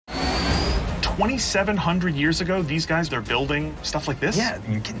2,700 years ago, these guys, they're building stuff like this? Yeah,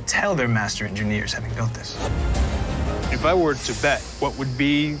 you can tell they're master engineers having built this. If I were to bet what would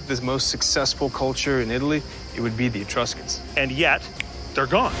be the most successful culture in Italy, it would be the Etruscans. And yet, they're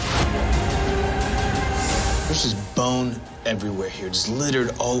gone. There's just bone everywhere here, just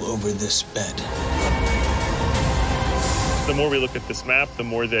littered all over this bed. The more we look at this map, the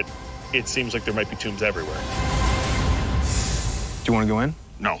more that it seems like there might be tombs everywhere. Do you want to go in?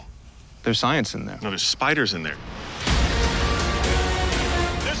 No. There's science in there. No, there's spiders in there.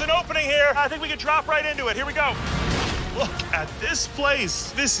 There's an opening here. I think we can drop right into it. Here we go. Look at this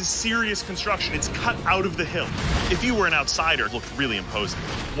place. This is serious construction. It's cut out of the hill. If you were an outsider, it looked really imposing.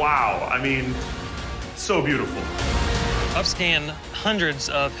 Wow, I mean, so beautiful. I've scanned hundreds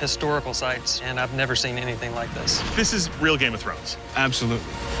of historical sites, and I've never seen anything like this. This is real Game of Thrones. Absolutely.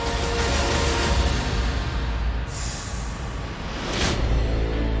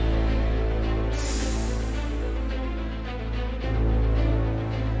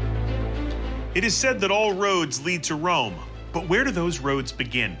 It is said that all roads lead to Rome, but where do those roads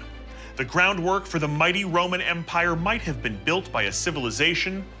begin? The groundwork for the mighty Roman Empire might have been built by a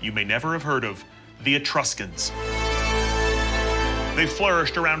civilization you may never have heard of, the Etruscans. They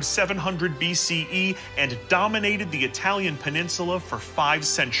flourished around 700 BCE and dominated the Italian peninsula for 5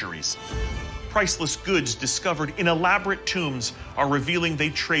 centuries. Priceless goods discovered in elaborate tombs are revealing they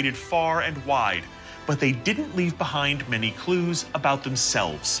traded far and wide, but they didn't leave behind many clues about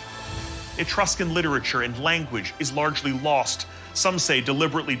themselves. Etruscan literature and language is largely lost, some say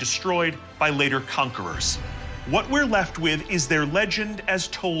deliberately destroyed by later conquerors. What we're left with is their legend as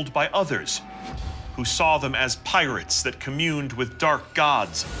told by others, who saw them as pirates that communed with dark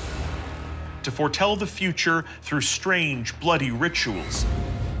gods, to foretell the future through strange, bloody rituals.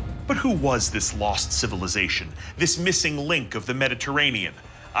 But who was this lost civilization, this missing link of the Mediterranean?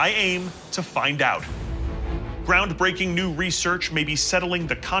 I aim to find out. Groundbreaking new research may be settling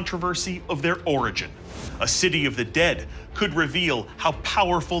the controversy of their origin. A city of the dead could reveal how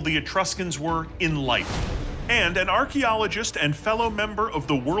powerful the Etruscans were in life. And an archaeologist and fellow member of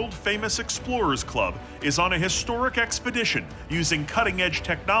the world-famous Explorers Club is on a historic expedition using cutting-edge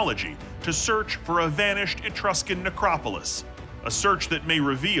technology to search for a vanished Etruscan necropolis. A search that may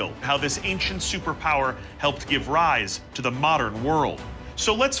reveal how this ancient superpower helped give rise to the modern world.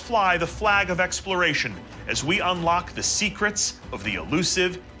 So let's fly the flag of exploration as we unlock the secrets of the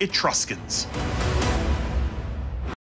elusive Etruscans.